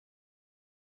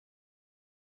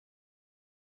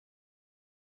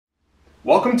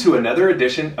Welcome to another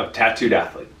edition of Tattooed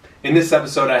Athlete. In this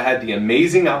episode, I had the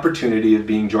amazing opportunity of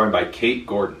being joined by Kate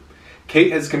Gordon.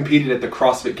 Kate has competed at the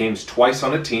CrossFit Games twice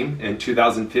on a team in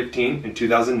 2015 and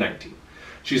 2019.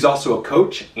 She's also a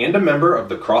coach and a member of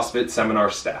the CrossFit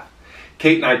seminar staff.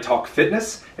 Kate and I talk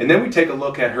fitness, and then we take a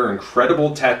look at her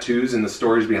incredible tattoos and the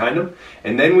stories behind them,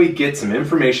 and then we get some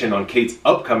information on Kate's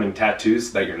upcoming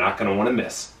tattoos that you're not going to want to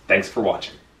miss. Thanks for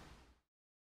watching.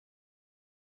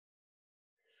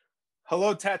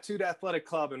 Hello, Tattooed Athletic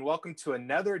Club, and welcome to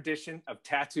another edition of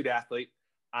Tattooed Athlete.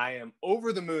 I am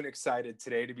over the moon excited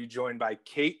today to be joined by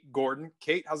Kate Gordon.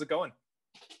 Kate, how's it going?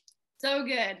 So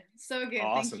good. So good.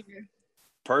 Awesome. Thank you.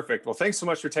 Perfect. Well, thanks so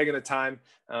much for taking the time.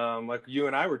 Like you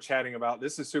and I were chatting about,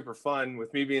 this is super fun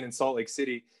with me being in Salt Lake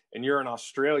City and you're in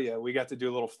Australia. We got to do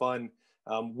a little fun.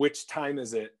 Which time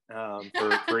is it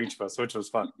for each of us, which was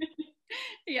fun.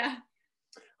 Yeah.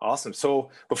 Awesome.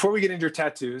 So before we get into your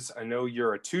tattoos, I know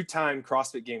you're a two-time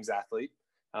CrossFit Games athlete,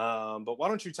 but why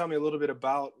don't you tell me a little bit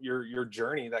about your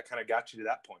journey that kind of got you to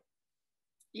that point?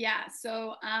 Yeah.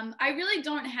 So I really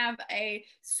don't have a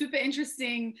super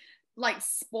interesting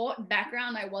sport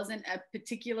background. I wasn't a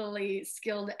particularly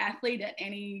skilled athlete at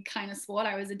any kind of sport.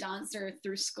 I was a dancer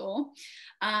through school.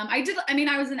 I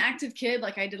was an active kid.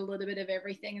 I did a little bit of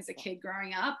everything as a kid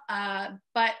growing up.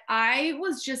 But I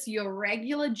was just your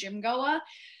regular gym goer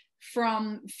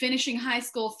from finishing high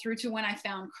school through to when I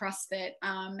found CrossFit.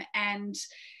 And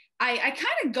I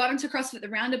kind of got into CrossFit the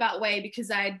roundabout way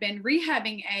because I had been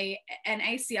rehabbing an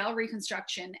ACL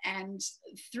reconstruction. And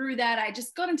through that, I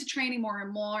just got into training more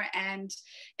and more and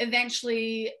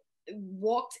eventually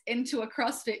walked into a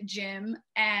CrossFit gym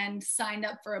and signed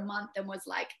up for a month and was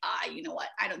like, you know what?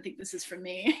 I don't think this is for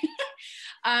me.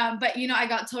 But, I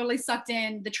got totally sucked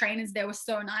in. The trainers there were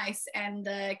so nice. And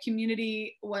the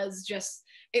community was just,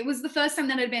 it was the first time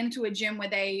that I'd been to a gym where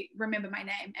they remember my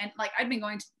name. And I'd been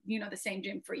going to, the same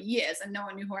gym for years and no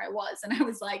one knew who I was. And I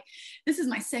was like, this is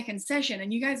my second session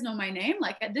and you guys know my name?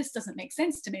 This doesn't make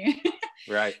sense to me.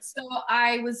 Right. So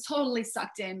I was totally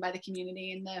sucked in by the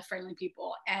community and the friendly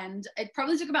people. And it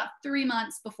probably took about 3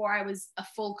 months before I was a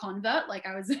full convert.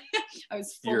 I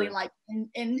was fully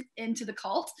into the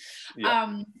cult.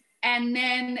 Yeah. And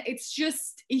then it's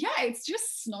just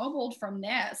snowballed from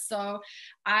there. So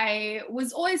I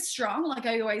was always strong.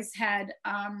 I always had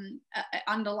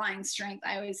underlying strength.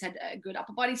 I always had a good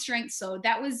upper body strength. So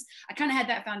I kind of had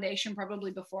that foundation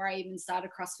probably before I even started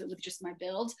CrossFit with just my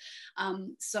build.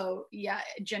 So yeah,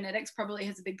 genetics probably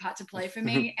has a big part to play for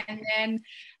me. And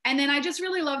then I just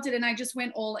really loved it. And I just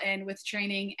went all in with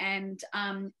training and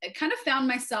kind of found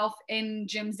myself in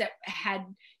gyms that had,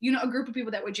 a group of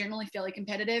people that were generally fairly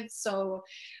competitive. So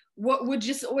what would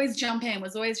just always jump in,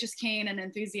 was always just keen and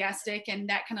enthusiastic. And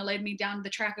that kind of led me down the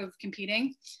track of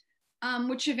competing,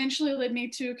 which eventually led me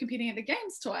to competing at the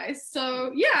games twice.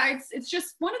 So yeah, it's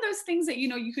just one of those things that,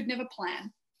 you could never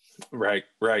plan. Right.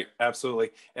 Absolutely.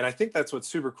 And I think that's what's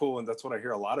super cool. And that's what I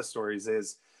hear a lot of stories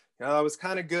is, I was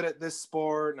kind of good at this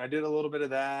sport and I did a little bit of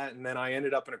that. And then I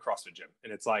ended up in a CrossFit gym.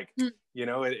 And it's like,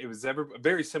 it was a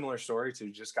very similar story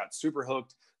to just got super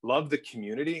hooked. Love the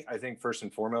community. I think first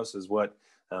and foremost is what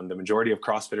the majority of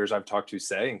CrossFitters I've talked to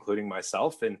say, including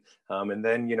myself. And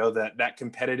then, that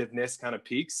competitiveness kind of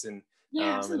peaks. And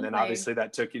then obviously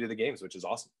that took you to the games, which is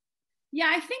awesome.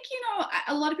 Yeah, I think,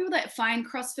 a lot of people that find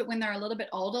CrossFit when they're a little bit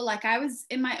older, I was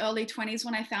in my early 20s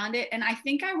when I found it. And I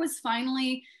think I was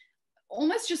finally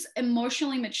almost just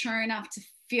emotionally mature enough to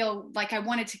feel like I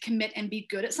wanted to commit and be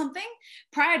good at something.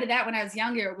 Prior to that, when I was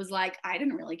younger, it was I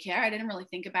didn't really care. I didn't really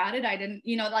think about it. I didn't,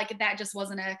 that just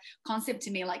wasn't a concept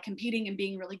to me, competing and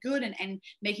being really good and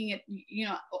making it,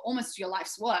 almost your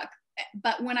life's work.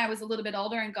 But when I was a little bit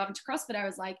older and got into CrossFit, I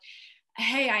was like,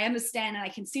 hey, I understand and I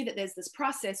can see that there's this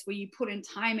process where you put in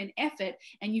time and effort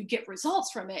and you get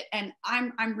results from it. And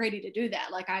I'm ready to do that.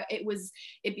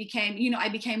 It became, I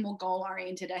became more goal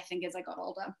oriented, I think, as I got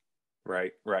older.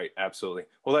 Right. Absolutely.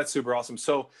 Well, that's super awesome.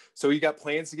 So you got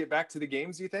plans to get back to the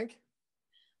games, do you think?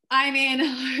 I mean,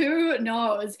 who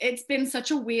knows? It's been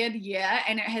such a weird year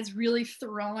and it has really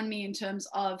thrown me in terms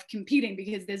of competing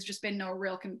because there's just been no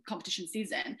real competition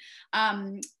season.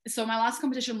 So my last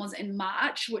competition was in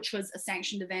March, which was a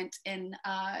sanctioned event in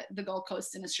the Gold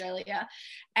Coast in Australia.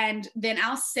 And then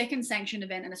our second sanctioned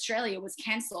event in Australia was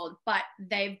cancelled, but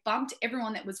they've bumped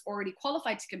everyone that was already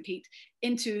qualified to compete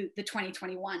into the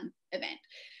 2021 event.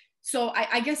 So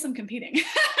I guess I'm competing.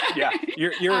 Yeah,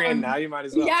 you're in now. You might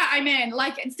as well. Yeah, I'm in.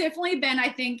 It's definitely been, I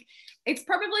think, it's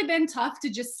probably been tough to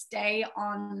just stay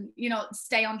on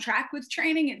track with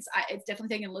training. It's definitely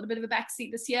taken a little bit of a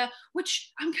backseat this year,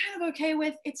 which I'm kind of okay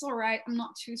with. It's all right. I'm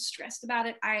not too stressed about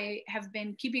it. I have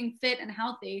been keeping fit and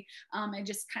healthy, and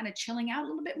just kind of chilling out a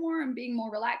little bit more and being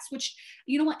more relaxed, which,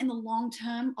 you know what, in the long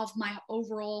term of my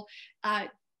overall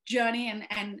journey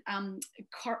and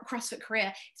CrossFit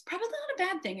career, it's probably not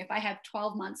a bad thing. If I have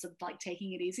 12 months of like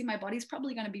taking it easy, my body's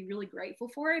probably going to be really grateful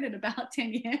for it in about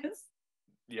 10 years.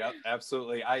 Yeah,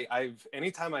 absolutely. I've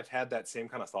anytime I've had that same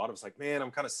kind of thought, I was like, man,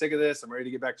 I'm kind of sick of this. I'm ready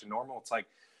to get back to normal. It's like,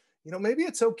 maybe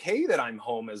it's okay that I'm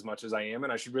home as much as I am,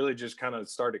 and I should really just kind of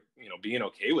start, being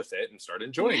okay with it and start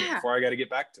enjoying it before I got to get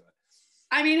back to it.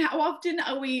 I mean, how often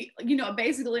are we,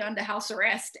 basically under house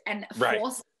arrest and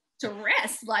forced to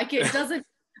rest? Like, it doesn't.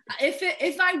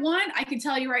 If I want, I can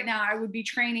tell you right now, I would be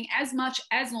training as much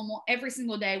as normal every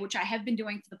single day, which I have been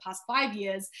doing for the past 5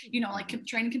 years, like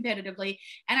training competitively,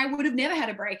 and I would have never had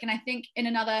a break. And I think in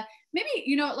another, maybe,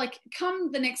 like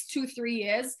come the next 2-3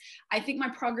 years, I think my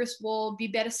progress will be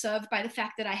better served by the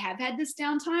fact that I have had this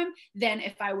downtime than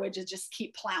if I were to just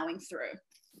keep plowing through.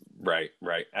 Right.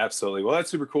 Absolutely. Well,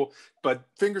 that's super cool. But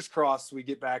fingers crossed, we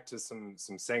get back to some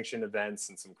sanctioned events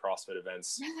and some CrossFit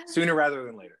events sooner rather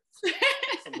than later.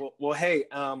 Well, hey,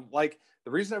 like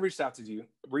the reason I reached out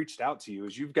to you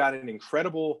is you've got an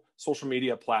incredible social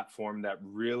media platform that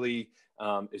really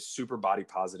is super body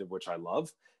positive, which I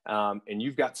love. And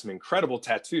you've got some incredible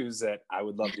tattoos that I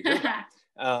would love to hear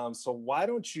about. So why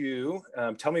don't you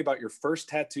tell me about your first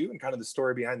tattoo and kind of the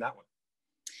story behind that one?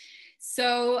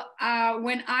 So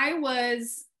when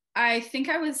I think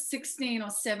I was 16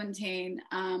 or 17,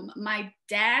 my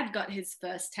dad got his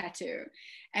first tattoo.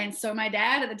 And so my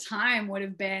dad at the time would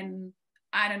have been,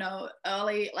 I don't know,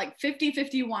 early, like 50,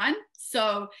 51.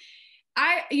 So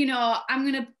I'm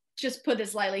going to just put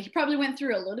this lightly. He probably went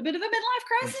through a little bit of a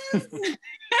midlife crisis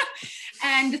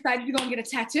and decided to go and get a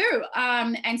tattoo.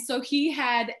 And so he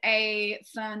had a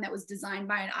fern that was designed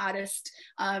by an artist,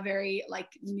 a very like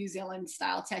New Zealand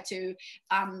style tattoo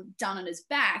done on his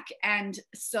back. And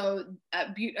so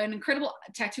an incredible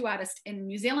tattoo artist in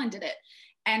New Zealand did it.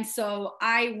 And so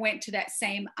I went to that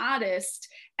same artist,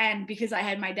 and because I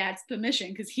had my dad's permission,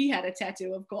 because he had a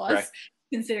tattoo, of course, right,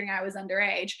 considering I was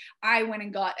underage, I went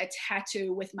and got a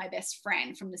tattoo with my best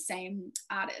friend from the same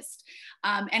artist.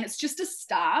 And it's just a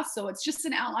star. So it's just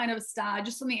an outline of a star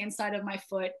just on the inside of my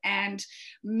foot. And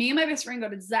me and my best friend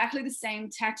got exactly the same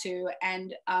tattoo.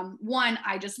 And one,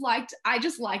 I just liked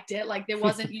it. Like there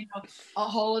wasn't, a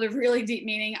whole lot of really deep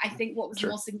meaning. I think what was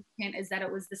more significant is that it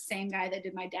was the same guy that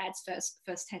did my dad's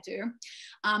first tattoo.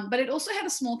 But it also had a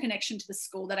small connection to the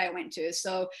school that I went to.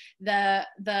 So the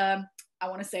I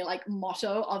want to say like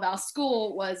motto of our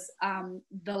school was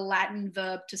the Latin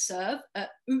verb to serve, ut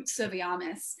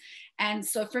serviamus. And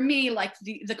so for me, like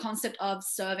the concept of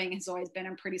serving has always been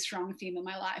a pretty strong theme in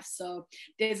my life. So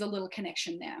there's a little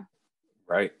connection there.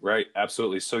 Right.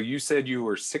 Absolutely. So you said you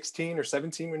were 16 or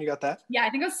 17 when you got that? Yeah, I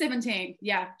think I was 17.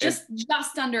 Yeah, just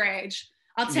underage.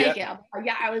 I'll take it. Yeah,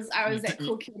 I was that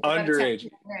cool kid. Underage.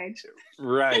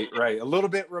 Right. A little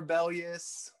bit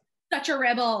rebellious. Such a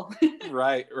rebel.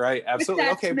 Right. Absolutely.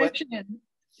 Okay, but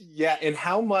yeah. And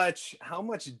how much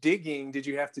digging did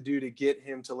you have to do to get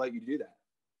him to let you do that?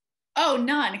 Oh,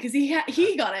 none, because he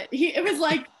got it. It was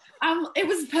like it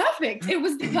was perfect. It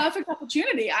was the perfect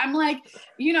opportunity. I'm like,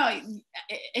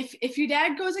 if your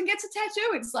dad goes and gets a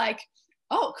tattoo, it's like,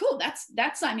 oh, cool.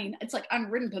 That's. I mean, it's like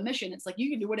unwritten permission. It's like you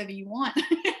can do whatever you want.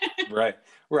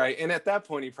 Right. And at that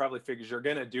point, he probably figures you're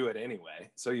going to do it anyway,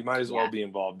 so you might as well be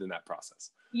involved in that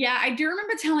process. Yeah, I do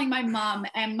remember telling my mom,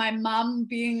 and my mom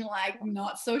being like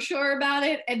not so sure about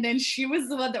it. And then she was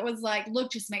the one that was like,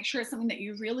 look, just make sure it's something that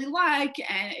you really like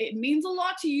and it means a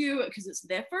lot to you because it's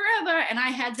there forever. And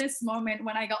I had this moment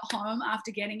when I got home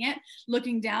after getting it,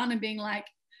 looking down and being like,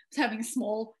 having a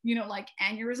small, like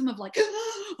aneurysm of like,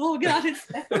 oh God, it's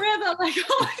there forever. Like,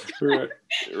 oh my God.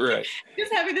 Right.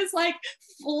 Just having this like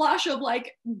flush of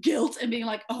like guilt and being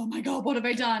like, oh my God, what have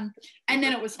I done? And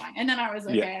then it was fine. And then I was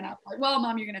okay. Yeah. And I was like, well,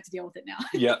 Mom, you're gonna have to deal with it now.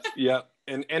 Yeah.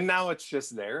 And now it's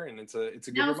just there, and it's a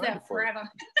good reminder for forever.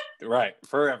 Right.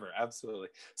 Forever. Absolutely.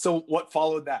 So what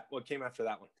followed that? What came after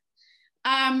that one?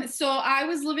 So I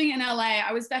was living in LA.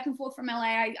 I was back and forth from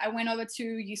LA. I went over to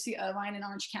UC Irvine in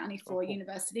Orange County for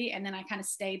university. And then I kind of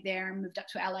stayed there and moved up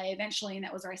to LA eventually. And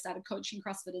that was where I started coaching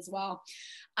CrossFit as well.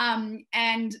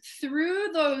 And through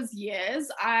those years,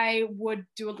 I would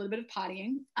do a little bit of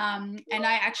partying. And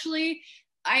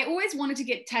I always wanted to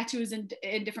get tattoos in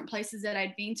different places that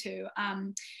I'd been to.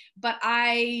 But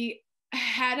I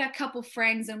had a couple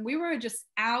friends and we were just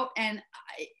out and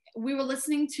we were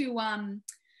listening to,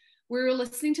 we were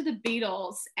listening to the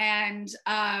Beatles, and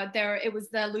it was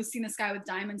the Lucy in the Sky with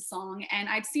Diamonds song. And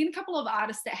I'd seen a couple of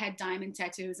artists that had diamond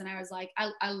tattoos, and I was like,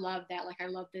 I love that. Like, I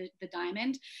love the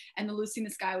diamond, and the Lucy in the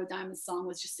Sky with Diamonds song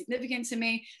was just significant to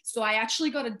me. So I actually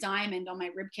got a diamond on my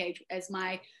rib cage as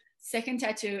my second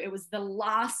tattoo. It was the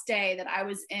last day that I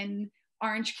was in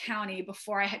Orange County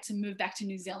before I had to move back to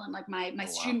New Zealand. Like my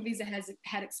student visa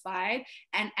had expired.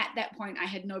 And at that point I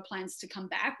had no plans to come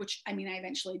back, which I mean, I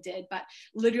eventually did, but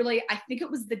literally, I think it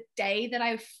was the day that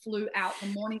I flew out, the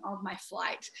morning of my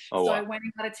flight. I went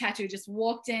and got a tattoo, just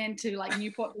walked into like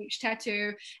Newport Beach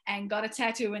Tattoo and got a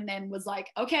tattoo, and then was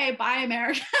like, okay, bye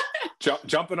America.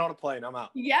 Jumping on a plane, I'm out.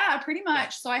 Yeah, pretty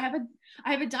much. So I have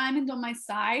a diamond on my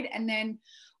side, and then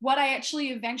what I actually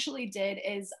eventually did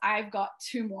is I've got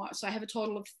two more. So I have a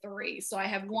total of three. So I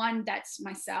have one that's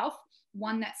myself,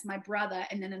 one that's my brother,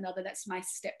 and then another that's my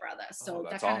stepbrother. So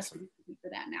that's kind awesome. of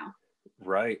for that now.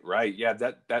 Right. Yeah,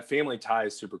 that family tie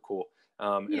is super cool.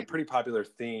 And a pretty popular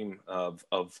theme of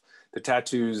the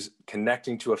tattoos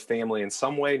connecting to a family in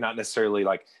some way, not necessarily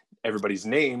like everybody's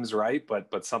names, right?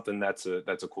 But something that's a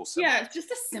cool symbol. Yeah, it's just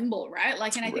a symbol, right?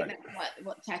 Like, and I think that's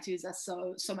what tattoos are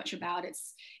so much about.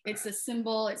 It's a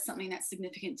symbol. It's something that's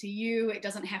significant to you. It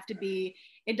doesn't have to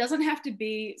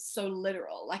be so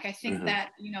literal. Like, I think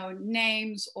that, you know,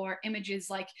 names or images,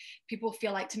 like, people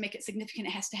feel like to make it significant,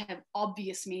 it has to have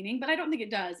obvious meaning, but I don't think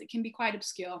it does. It can be quite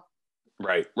obscure.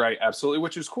 Right. Absolutely.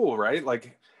 Which is cool, right?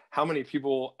 Like, how many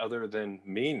people other than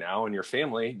me now and your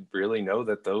family really know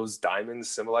that those diamonds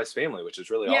symbolize family, which is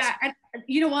really awesome. Yeah. And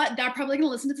you know what? They're probably going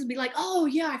to listen to this and be like, oh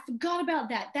yeah, I forgot about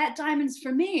that. That diamond's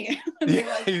for me. Yeah,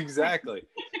 like, exactly.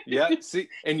 Yeah. See,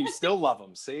 and you still love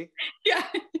them. See? Yeah.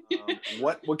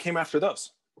 What came after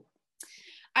those?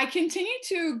 I continue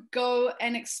to go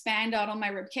and expand out on my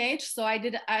rib cage. So I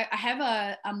have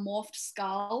a morphed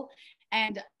skull,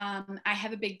 and I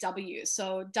have a big W.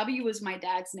 So W is my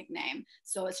dad's nickname.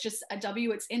 So it's just a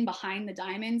W. It's in behind the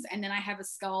diamonds. And then I have a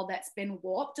skull that's been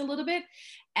warped a little bit.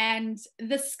 And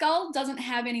the skull doesn't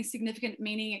have any significant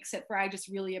meaning, except for I just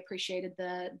really appreciated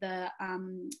the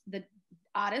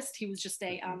artist. He was just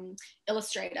a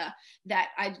illustrator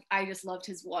that I just loved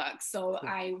his work. So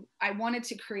I wanted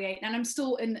to create, and I'm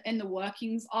still in the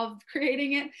workings of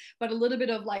creating it, but a little bit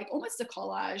of like almost a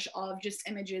collage of just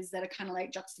images that are kind of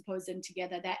like juxtaposed in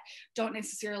together, that don't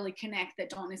necessarily connect, that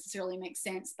don't necessarily make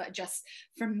sense, but just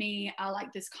for me, I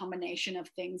like this combination of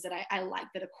things that I like,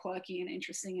 that are quirky and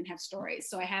interesting and have stories.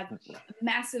 So I have a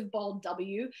massive bold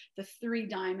W, the three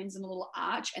diamonds and a little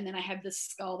arch, and then I have this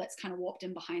skull that's kind of warped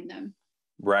in behind them.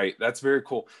 Right. That's very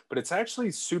cool. But it's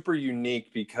actually super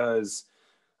unique because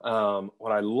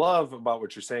what I love about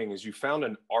what you're saying is you found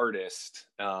an artist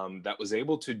that was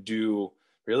able to do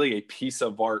really a piece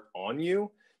of art on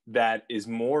you that is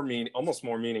almost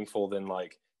more meaningful than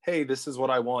like, hey, this is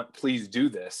what I want, please do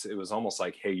this. It was almost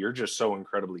like, hey, you're just so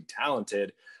incredibly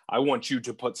talented. I want you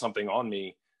to put something on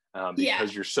me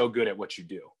because you're so good at what you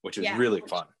do, which is really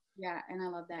fun. Yeah. And I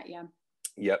love that. Yeah.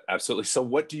 Yep, absolutely. So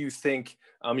what do you think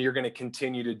you're going to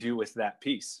continue to do with that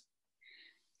piece?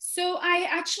 So I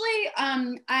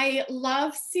actually, I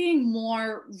love seeing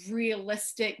more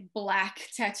realistic Black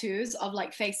tattoos of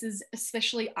like faces,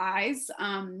 especially eyes.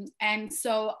 And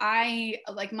so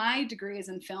my degree is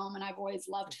in film, and I've always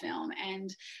loved film,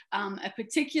 and a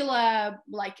particular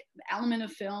like element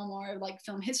of film or like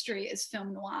film history is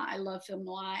film noir. I love film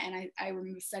noir, and I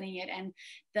remember studying it, and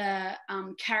the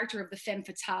character of the femme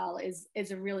fatale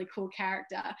is a really cool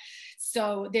character.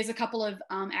 So there's a couple of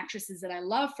actresses that I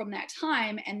love from that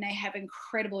time, and they have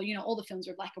incredible, you know, all the films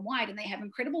are black and white, and they have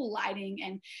incredible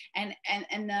lighting, and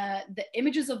the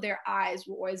images of their eyes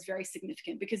were always very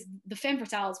significant, because the femme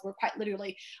fatales were quite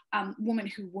literally women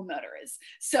who were murderers.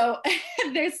 So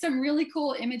there's some really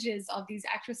cool images of these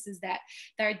actresses that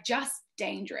they're just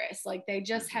dangerous, like they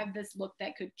just have this look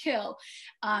that could kill.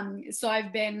 So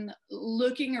I've been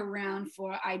looking around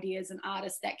for ideas and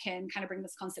artists that can kind of bring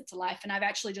this concept to life, and I've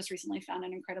actually just recently found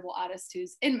an incredible artist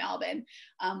who's in Melbourne,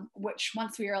 which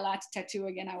once we are allowed to tattoo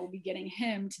again, I will be getting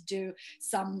him to do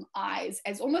some eyes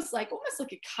as almost like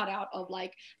a cutout of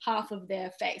like half of their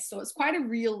face. So it's quite a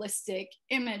realistic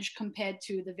image compared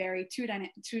to the very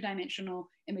two-dimensional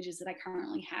images that I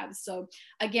currently have. So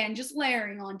again, just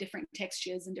layering on different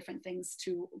textures and different things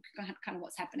to kind of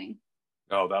what's happening.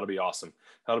 Oh, that'll be awesome.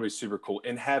 That'll be super cool.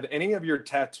 And have any of your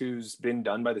tattoos been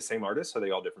done by the same artist? Or are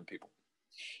they all different people?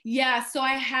 Yeah, so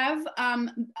I have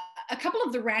a couple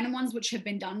of the random ones, which have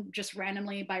been done just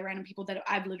randomly by random people that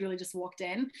I've literally just walked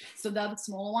in. So they're the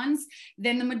smaller ones.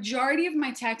 Then the majority of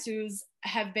my tattoos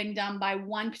have been done by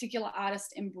one particular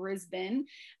artist in Brisbane,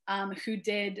 who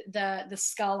did the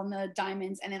skull and the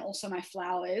diamonds, and then also my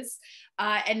flowers.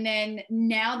 And then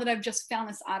now that I've just found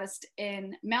this artist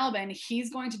in Melbourne,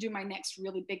 he's going to do my next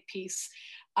really big piece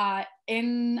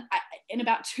in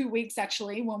about 2 weeks,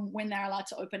 actually, when they're allowed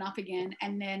to open up again.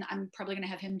 And then I'm probably going to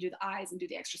have him do the eyes and do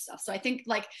the extra stuff. So I think,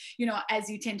 like, you know, as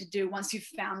you tend to do, once you've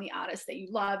found the artist that you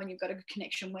love and you've got a good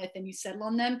connection with and you settle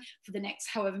on them for the next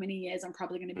however many years, I'm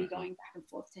probably going to be going back and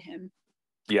forth to him.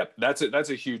 Yep, that's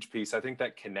a huge piece. I think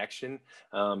that connection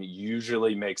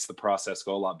usually makes the process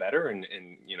go a lot better, and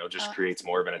you know, just creates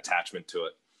more of an attachment to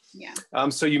it. Yeah.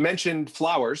 So you mentioned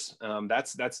flowers.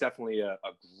 That's definitely a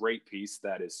great piece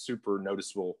that is super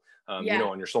noticeable, you know,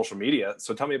 on your social media.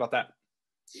 So tell me about that.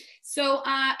 So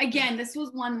again, this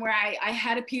was one where I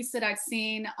had a piece that I'd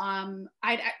seen.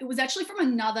 It was actually from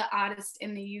another artist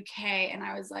in the UK, and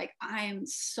I was like, I am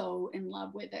so in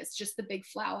love with this, just the big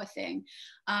flower thing.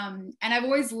 And I've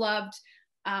always loved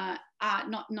art,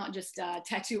 not just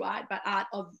tattoo art, but art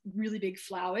of really big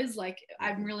flowers. Like,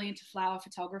 I'm really into flower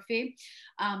photography,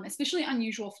 especially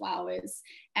unusual flowers.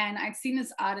 And I'd seen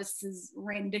this artist's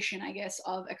rendition, I guess,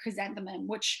 of a chrysanthemum,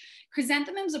 which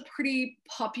chrysanthemums are pretty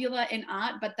popular in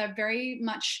art, but they're very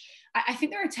much, I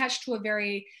think they're attached to a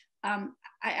very,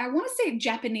 I want to say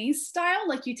Japanese style.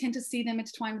 Like, you tend to see them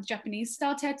intertwined with Japanese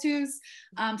style tattoos.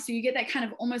 So you get that kind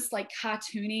of almost like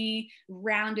cartoony,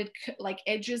 rounded, like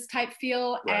edges type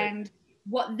feel. Right. And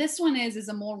what this one is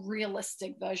a more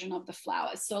realistic version of the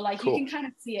flowers. So like, you can kind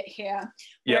of see it here,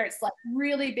 where it's like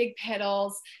really big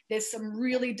petals. There's some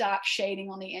really dark shading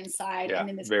on the inside, and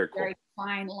then there's very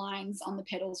fine lines on the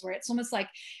petals, where it's almost like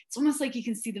you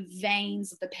can see the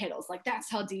veins of the petals. Like, that's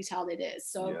how detailed it is.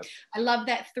 So I love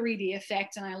that 3D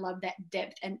effect, and I love that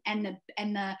depth and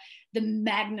the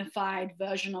magnified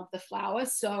version of the flower.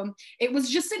 So it was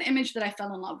just an image that I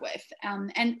fell in love with.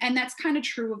 And that's kind of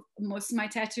true of most of my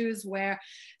tattoos, where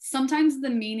sometimes the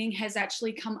meaning has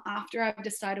actually come after I've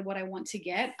decided what I want to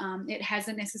get. It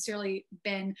hasn't necessarily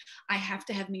been, I have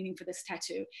to have meaning for this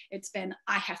tattoo. It's been,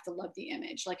 I have to love the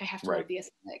image. Like, I have to love the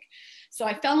aesthetic. So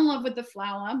I fell in love with the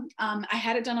flower. I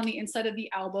had it done on the inside of the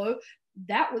elbow.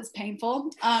 That was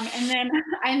painful. And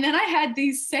then I had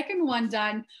the second one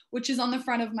done, which is on the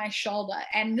front of my shoulder.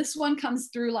 And this one comes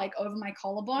through like over my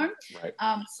collarbone.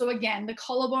 So again, the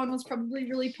collarbone was probably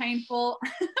really painful.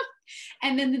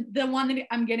 And then the one that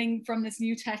I'm getting from this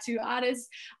new tattoo artist,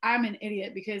 I'm an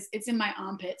idiot because it's in my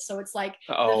armpit. So it's like,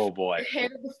 the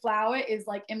head of the flower is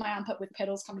like in my armpit with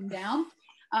petals coming down.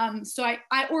 So I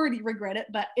already regret it,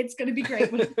 but it's going to be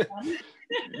great when it's done.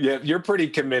 Yeah, you're pretty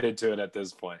committed to it at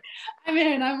this point. I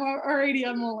mean, I'm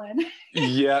all in.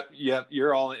 Yep,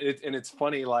 you're all in. And it's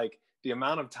funny, like, the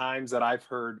amount of times that I've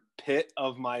heard pit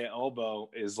of my elbow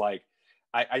is like,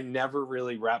 I never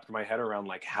really wrapped my head around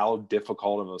like how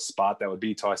difficult of a spot that would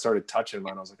be till I started touching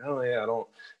mine. I was like, oh yeah, I don't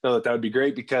know that would be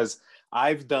great, because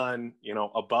I've done, you know,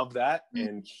 above that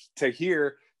and to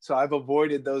here. So I've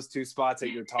avoided those two spots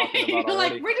that you're talking about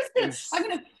already. Like, I'm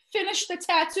going to finish the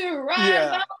tattoo right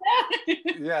about that.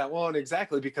 Yeah, well, and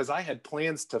exactly, because I had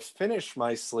plans to finish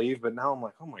my sleeve, but now I'm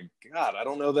like, oh my God, I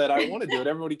don't know that I want to do it.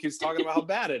 Everybody keeps talking about how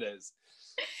bad it is.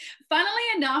 Funnily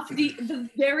enough, the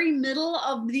very middle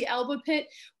of the elbow pit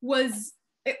was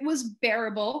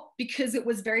bearable because it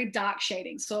was very dark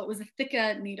shading. So it was a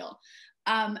thicker needle.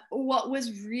 What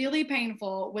was really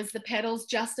painful was the petals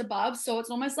just above. So it's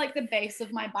almost like the base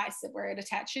of my bicep where it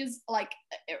attaches, like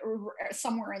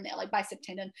somewhere in there, like bicep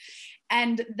tendon.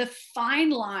 And the fine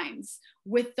lines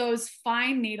with those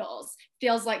fine needles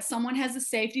feels like someone has a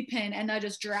safety pin and they're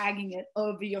just dragging it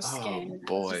over your skin. Oh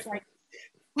boy. Just like,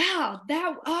 wow,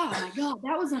 oh my God,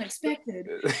 that was unexpected.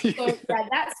 So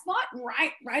that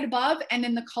spot right above, and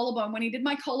then the collarbone, when he did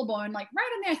my collarbone, like right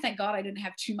in there, thank God I didn't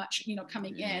have too much, you know,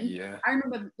 coming in. Yeah. I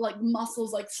remember like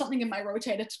muscles, like something in my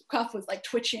rotator cuff was like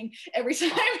twitching every time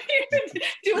he would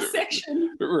do a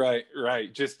section.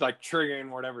 Right. Just like triggering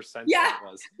whatever sense it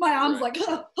was. My arms like,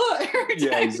 every time.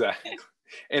 Yeah, exactly.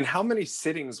 And how many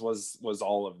sittings was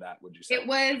all of that, would you say? It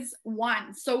was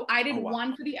one. So I did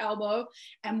one for the elbow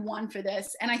and one for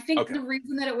this. And I think the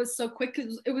reason that it was so quick,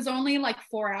 because it was only like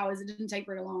 4 hours. It didn't take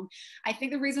very long. I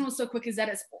think the reason it was so quick is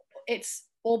that it's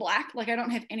all black. Like, I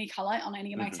don't have any color on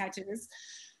any of my tattoos.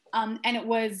 And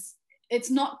it's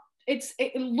not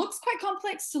it looks quite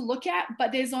complex to look at,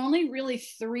 but there's only really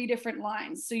 3 different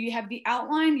lines. So you have the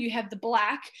outline, you have the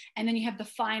black, and then you have the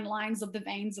fine lines of the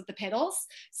veins of the petals.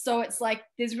 So it's like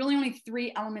there's really only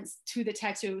 3 elements to the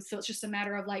tattoo. So it's just a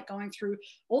matter of like going through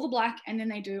all the black, and then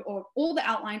they do, or all the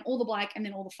outline, all the black, and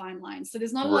then all the fine lines. So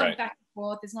there's not a lot of back and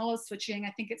forth. There's not a lot of switching.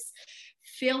 I think it's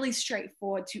fairly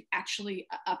straightforward to actually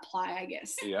apply, I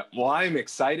guess. Yeah. Well, I'm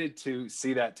excited to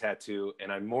see that tattoo,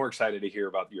 and I'm more excited to hear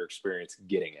about your experience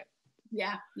getting it.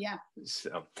 Yeah. Yeah.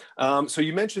 So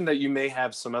you mentioned that you may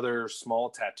have some other small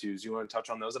tattoos. You want to touch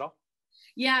on those at all?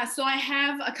 Yeah, so I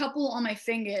have a couple on my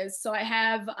fingers. So I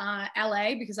have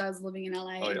LA because I was living in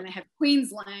LA, and then I have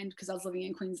Queensland because I was living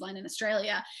in Queensland in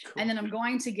Australia. Cool. And then I'm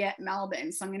going to get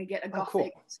Melbourne. So I'm going to get a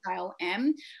Gothic style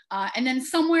M. And then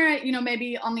somewhere, you know,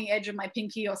 maybe on the edge of my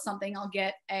pinky or something, I'll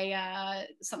get a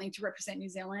something to represent New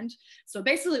Zealand. So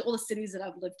basically all the cities that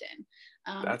I've lived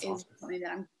in That's is awesome. something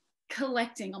that I'm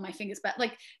collecting on my fingers. But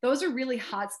like those are really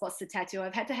hard spots to tattoo.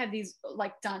 I've had to have these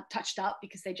like touched up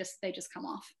because they just come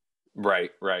off.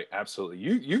 Right, absolutely.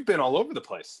 You've been all over the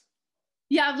place.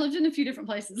 Yeah, I've lived in a few different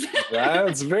places.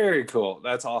 That's very cool.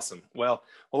 That's awesome. Well,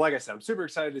 like I said, I'm super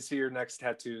excited to see your next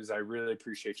tattoos. I really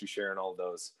appreciate you sharing all of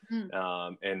those.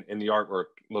 And the artwork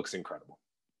looks incredible.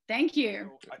 Thank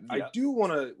you. I do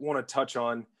want to touch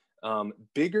on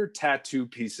bigger tattoo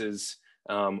pieces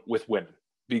with women,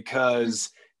 because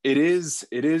it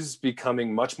is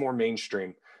becoming much more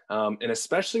mainstream, and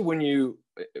especially when you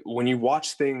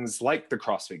watch things like the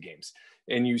CrossFit Games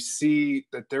and you see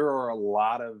that there are a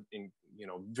lot of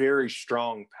very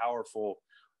strong, powerful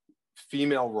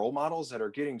female role models that are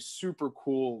getting super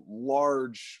cool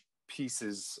large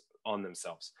pieces on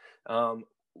themselves.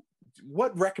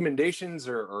 What recommendations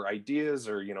or ideas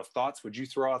or thoughts would you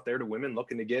throw out there to women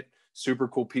looking to get super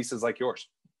cool pieces like yours?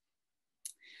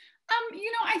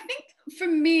 I think for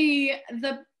me,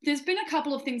 there's been a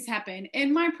couple of things happen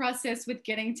in my process with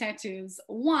getting tattoos.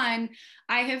 One,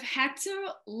 I have had to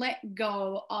let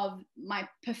go of my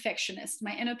perfectionist,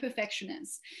 my inner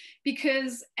perfectionist,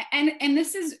 because, and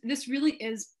this really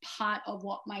is part of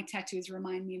what my tattoos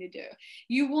remind me to do.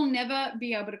 You will never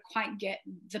be able to quite get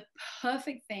the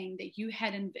perfect thing that you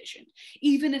had envisioned,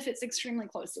 even if it's extremely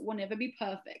close. It will never be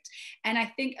perfect. And I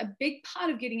think a big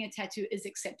part of getting a tattoo is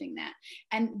accepting that.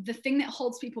 And the thing that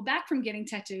holds people back from getting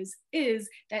tattoos is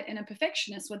that inner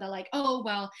perfectionist, where they're like, oh,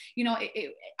 well,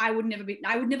 I would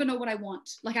never know what I want.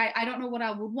 Like, I don't know what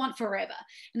I would want forever.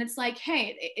 And it's like,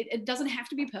 hey, it doesn't have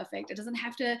to be perfect. It doesn't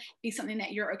have to be something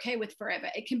that you're okay with forever.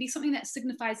 It can be something that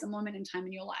signifies a moment in time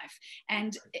in your life.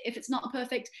 And if it's not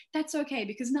perfect, that's okay,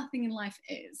 because nothing in life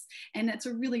is. And that's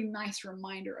a really nice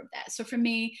reminder of that. So for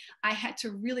me, I had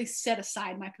to really set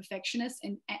aside my perfectionist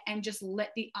and just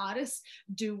let the artist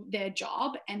do their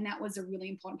job. And that was a really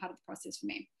important part of the process for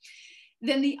me.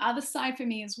 Then the other side for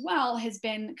me as well has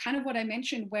been kind of what I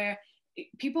mentioned, where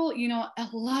people, I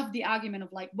love the argument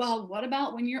of like, well, what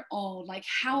about when you're old? Like,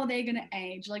 how are they going to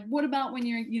age? Like, what about when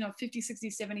you're, 50, 60,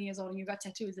 70 years old and you've got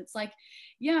tattoos? It's like,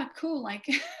 yeah, cool. Like,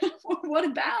 what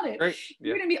about it? Right.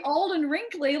 You're going to be old and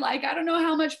wrinkly. Like, I don't know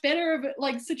how much better of a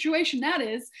like situation that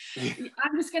is.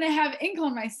 I'm just going to have ink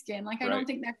on my skin. Like, I don't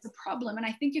think that's a problem. And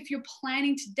I think if you're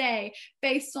planning today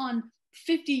based on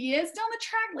 50 years down the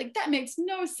track, like that makes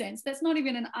no sense. That's not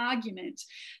even an argument.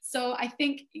 So I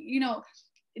think,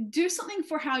 do something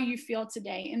for how you feel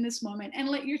today in this moment and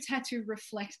let your tattoo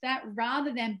reflect that,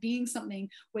 rather than being something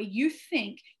where you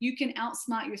think you can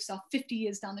outsmart yourself 50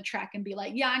 years down the track and be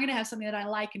like, yeah, I'm going to have something that I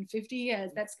like in 50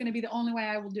 years. That's going to be the only way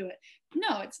I will do it.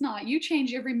 No, it's not. You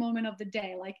change every moment of the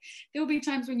day. Like, there will be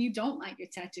times when you don't like your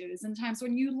tattoos and times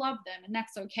when you love them, and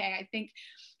that's okay. I think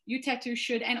your tattoos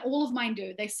should, and all of mine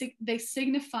do, they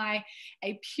signify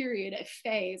a period, a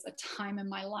phase, a time in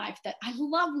my life that I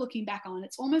love looking back on.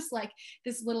 It's almost like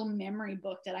this little memory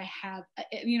book that I have,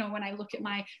 when I look at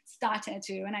my star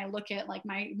tattoo and I look at like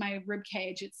my rib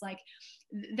cage, it's like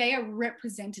they are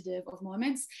representative of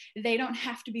moments. They don't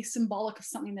have to be symbolic of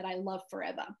something that I love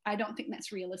forever. I don't think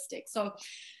that's realistic. So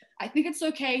I think it's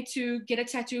okay to get a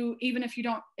tattoo, even if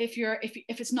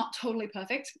it's not totally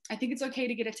perfect. I think it's okay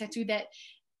to get a tattoo that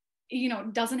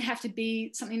doesn't have to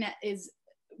be something that is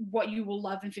what you will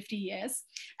love in 50 years.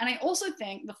 And I also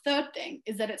think the third thing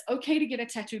is that it's okay to get a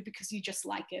tattoo because you just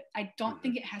like it. I don't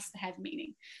think it has to have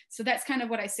meaning. So that's kind of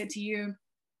what I said to you.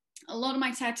 A lot of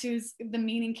my tattoos, the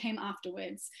meaning came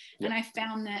afterwards. And I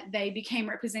found that they became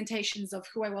representations of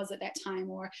who I was at that time,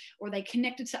 or they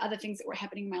connected to other things that were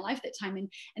happening in my life at that time. And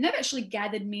they've actually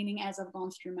gathered meaning as I've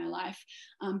gone through my life,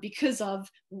 because of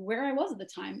where I was at the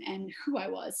time and who I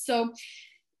was. So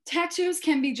tattoos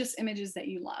can be just images that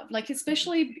you love, like,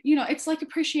 especially, you know, it's like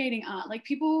appreciating art. Like,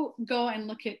 people go and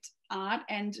look at art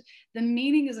and the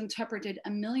meaning is interpreted a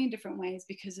million different ways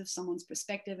because of someone's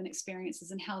perspective and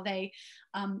experiences and how they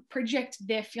project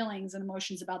their feelings and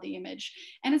emotions about the image.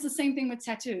 And it's the same thing with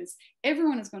tattoos.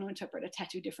 Everyone is going to interpret a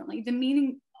tattoo differently. The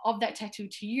meaning of that tattoo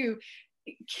to you,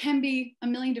 it can be a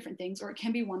million different things, or it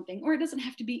can be one thing, or it doesn't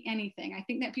have to be anything. I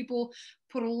think that people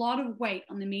put a lot of weight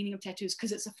on the meaning of tattoos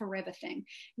because it's a forever thing.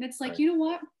 And it's like, Right. you know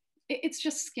what? It's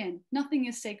just skin. Nothing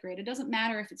is sacred. It doesn't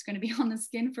matter if it's going to be on the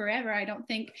skin forever. I don't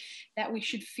think that we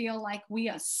should feel like we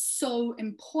are so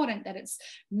important that it's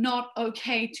not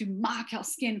okay to mark our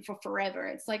skin for forever.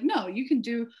 It's like, no, you can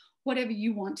do whatever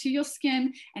you want to your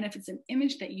skin. And if it's an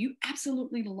image that you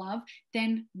absolutely love,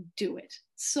 then do it.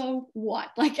 So what?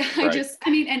 Like, Right.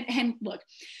 I mean, and look,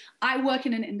 I work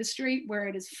in an industry where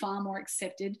it is far more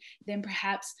accepted than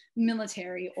perhaps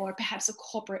military or perhaps a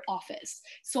corporate office.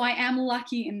 So I am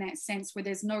lucky in that sense where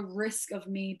there's no risk of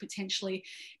me potentially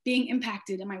being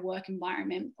impacted in my work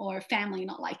environment or family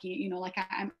not liking it. You know, like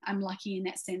I'm lucky in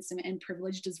that sense and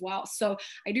privileged as well. So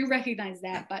I do recognize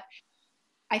that, but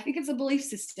I think it's a belief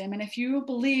system. And if you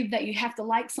believe that you have to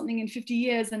like something in 50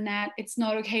 years and that it's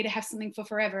not okay to have something for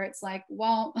forever, it's like,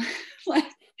 well, like,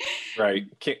 Right.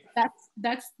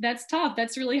 that's tough.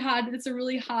 That's really hard. It's a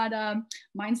really hard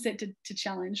mindset to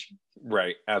challenge.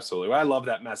 Right. Absolutely. Well, I love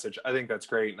that message. I think that's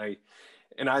great.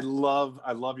 And I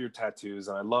love your tattoos,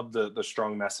 and I love the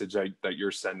strong message that you're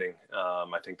sending.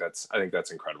 I think that's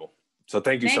incredible. So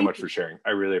thank you so Thank much you. for sharing.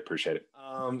 I really appreciate it.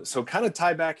 So kind of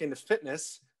tie back into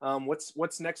fitness.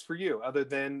 What's next for you other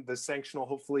than the sanctional,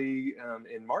 hopefully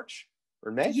in March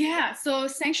or May? Yeah, so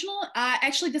sanctional,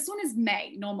 actually, this one is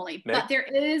May normally, May. but there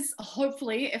is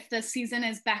hopefully, if the season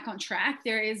is back on track,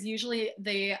 there is usually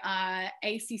the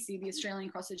ACC, the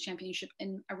Australian CrossFit Championship,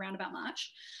 in around about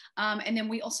March. And then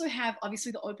we also have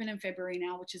obviously the Open in February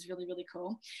now, which is really, really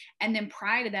cool. And then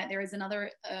prior to that, there is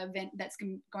another event that's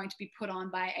going to be put on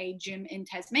by a gym in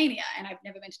Tasmania. And I've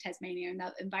never been to Tasmania, and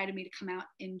that invited me to come out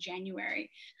in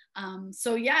January.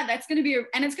 So yeah, that's going to be,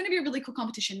 and it's going to be a really cool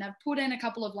competition. They've put in a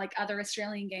couple of like other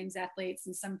Australian Games athletes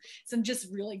and some just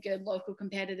really good local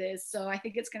competitors. So I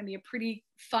think it's going to be a pretty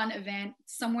fun event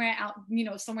somewhere out, you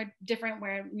know, somewhere different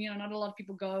where, you know, not a lot of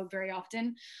people go very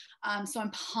often. So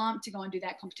I'm pumped to go and do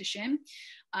that competition.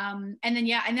 And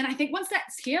then I think once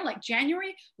that's here, like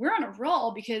January, we're on a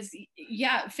roll because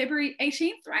yeah, February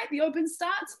 18th, right? The Open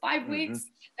starts 5 weeks.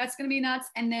 That's going to be nuts.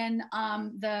 And then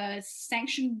the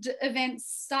sanctioned events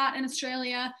start in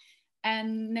Australia.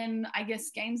 And then I guess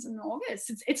games in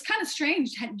August. It's kind of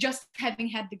strange just having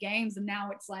had the games, and now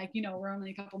it's like, you know, we're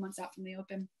only a couple months out from the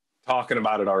Open. Talking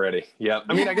about it already. Yeah.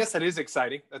 I mean, I guess that is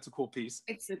exciting. That's a cool piece.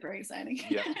 It's super exciting.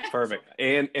 Yeah. Perfect.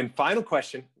 And final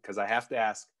question, because I have to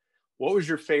ask, what was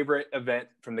your favorite event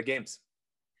from the games?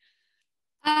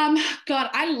 God,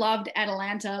 I loved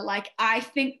Atlanta. Like, I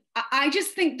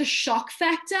just think the shock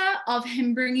factor of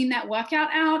him bringing that workout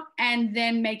out and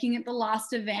then making it the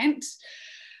last event.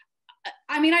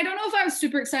 I mean, I don't know if I was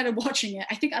super excited watching it.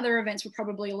 I think other events were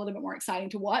probably a little bit more exciting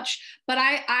to watch, but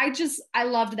I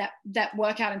loved that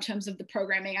workout in terms of the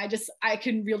programming. I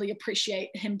can really appreciate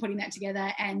him putting that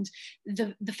together, and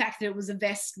the fact that it was a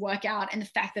vest workout and the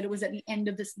fact that it was at the end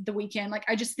of the weekend. Like,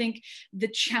 I just think the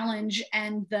challenge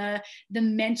and the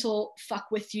mental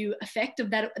fuck with you effect of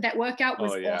that workout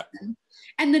was awesome.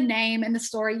 And the name and the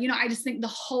story, you know, I just think the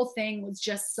whole thing was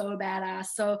just so badass.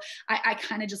 So I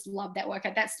kind of just love that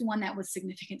workout. That's the one that was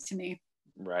significant to me.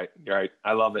 Right.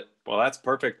 I love it. Well, that's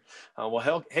perfect.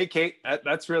 Well, hey, Kate,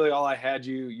 that's really all I had.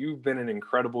 You've been an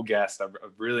incredible guest. I've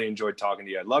really enjoyed talking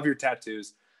to you. I love your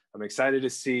tattoos. I'm excited to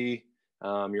see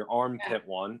your armpit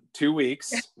one. 2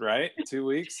 weeks, right? 2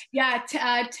 weeks. Yeah.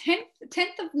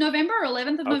 10th of November or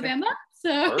 11th of November.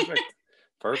 So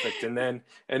Perfect. And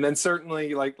then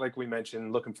certainly, like we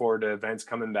mentioned, looking forward to events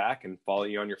coming back and follow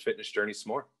you on your fitness journey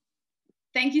some more.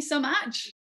 Thank you so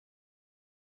much.